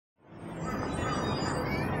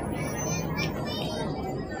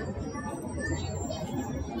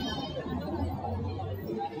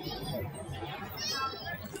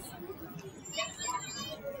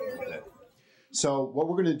So what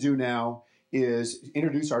we're going to do now is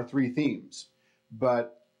introduce our three themes.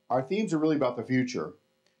 But our themes are really about the future.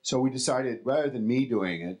 So we decided rather than me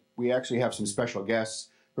doing it, we actually have some special guests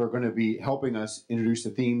who are going to be helping us introduce the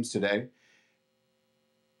themes today.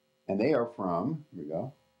 And they are from, here we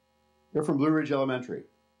go, they're from Blue Ridge Elementary.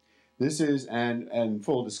 This is, and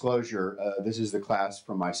full disclosure, this is the class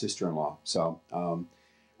from my sister-in-law. So, and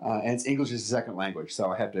it's English as a second language,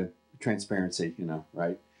 so I have to, transparency, you know,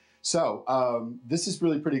 right? So, this is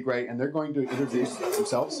really pretty great, and they're going to introduce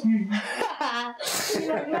themselves. Hi,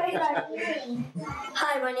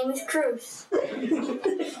 my name is Cruz.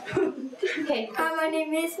 Okay. Hi, my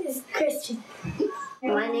name is Christian.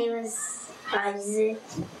 My name is Isaac.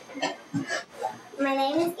 My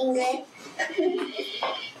name is Ingrid.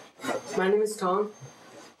 My name is Tom.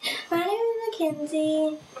 My name is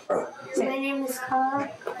Mackenzie. My name is Carl.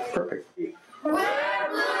 Perfect.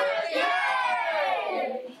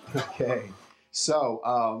 Okay. So,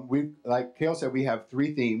 like Kale said, we have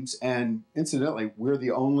three themes, and incidentally, we're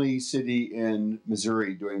the only city in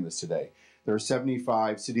Missouri doing this today. There are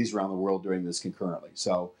 75 cities around the world doing this concurrently.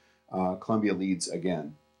 So, Columbia leads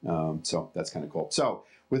again. So that's kind of cool. So,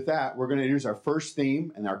 with that, we're going to introduce our first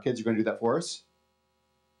theme, and our kids are going to do that for us.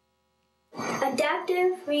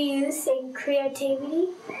 Adaptive reuse and creativity.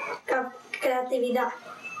 Creatividad.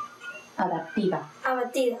 Adaptiva.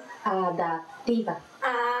 Adaptiva. Adaptiva.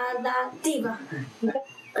 Adaptiva.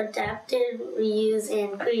 Adaptive reuse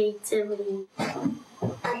and creativity.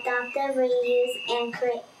 Adaptive reuse and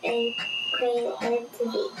creativity.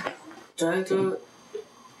 Try to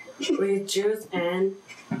reduce and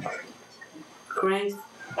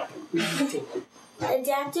creativity.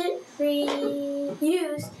 Adaptive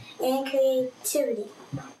reuse and creativity.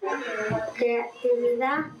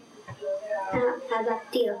 Creatividad.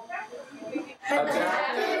 Adaptiva.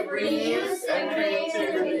 Adaptive reuse and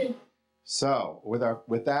creativity. So, with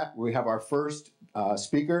that, we have our first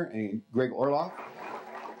speaker, and Greg Orloff.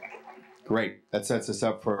 Great. That sets us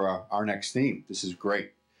up for our next theme. This is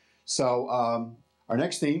great. So, our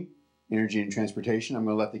next theme, energy and transportation. I'm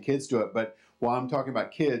going to let the kids do it. But while I'm talking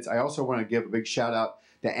about kids, I also want to give a big shout out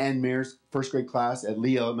to Ann Mayer's first grade class at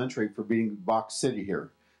Lee Elementary for being Box City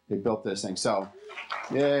here. They built this thing. So,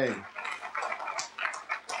 yay.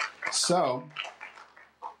 So,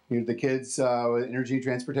 here's the kids with energy and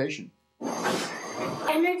transportation.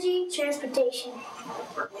 Energy, transportation.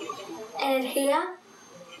 Energía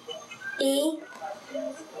y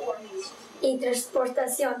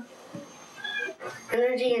transportación.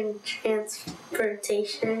 Energy and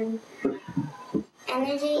transportation.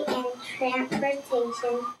 Energy and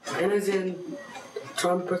transportation. Energy and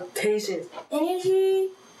transportation. Energy,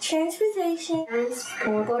 transportation.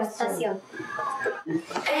 Transportación.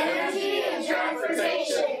 Energy and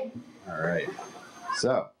transportation. All right.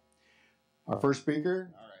 So, our first speaker.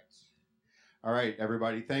 All right,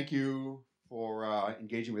 everybody. Thank you for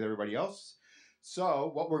engaging with everybody else.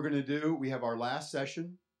 So, what we're going to do, we have our last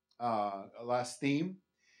session, last theme,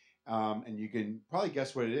 and you can probably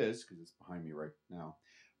guess what it is because it's behind me right now.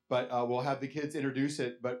 But we'll have the kids introduce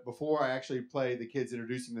it. But before I actually play the kids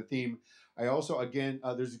introducing the theme, I also, again,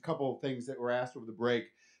 there's a couple of things that were asked over the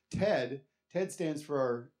break. TED stands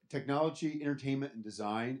for Technology, Entertainment, and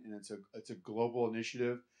Design, and it's a global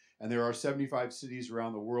initiative. And there are 75 cities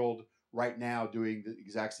around the world right now doing the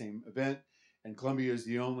exact same event. And Columbia is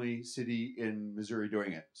the only city in Missouri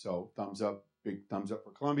doing it. So thumbs up, big thumbs up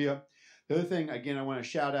for Columbia. The other thing, again, I want to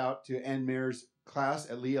shout out to Ann Mayer's class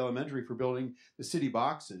at Lee Elementary for building the city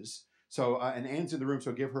boxes. So, and Ann's in the room,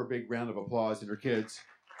 so give her a big round of applause and her kids.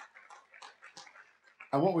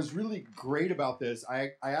 And what was really great about this,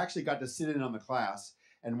 I actually got to sit in on the class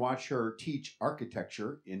and watch her teach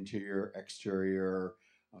architecture, interior, exterior,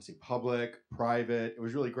 I'll say public, private. It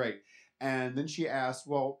was really great. And then she asked,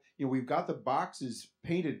 well, you know, we've got the boxes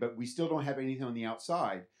painted, but we still don't have anything on the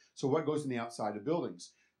outside. So what goes in the outside of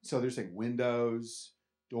buildings? So they're saying windows,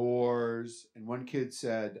 doors, and one kid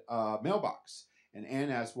said, mailbox. And Ann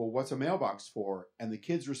asked, well, what's a mailbox for? And the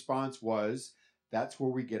kid's response was, that's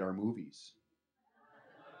where we get our movies.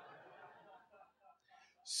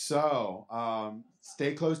 So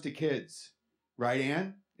stay close to kids. Right,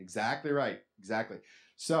 Ann? Exactly right. Exactly.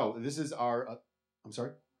 So this is our, I'm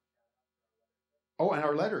sorry? Oh, and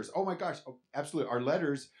our letters. Oh my gosh. Oh, absolutely. Our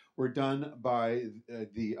letters were done by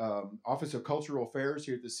the Office of Cultural Affairs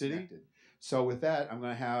here at the city. So with that, I'm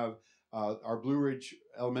going to have our Blue Ridge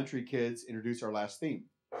Elementary kids introduce our last theme.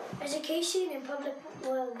 Education and public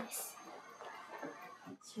wellness.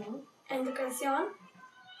 Educación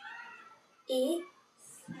y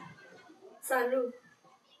salud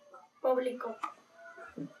público.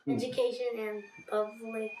 education and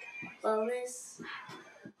public wellness.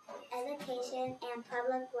 Education and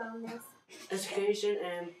public wellness. Education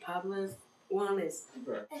and public wellness.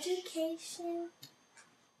 Education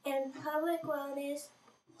and public wellness.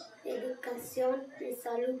 Educación y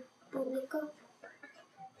salud pública.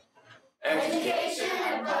 Education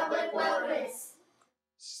and public wellness.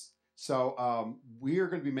 So we are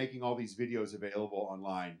going to be making all these videos available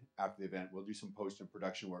online after the event. We'll do some post and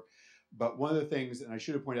production work. But one of the things, and I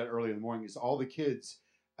should have pointed out earlier in the morning, is all the kids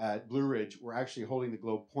at Blue Ridge were actually holding the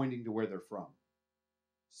globe pointing to where they're from.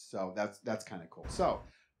 So that's kind of cool. So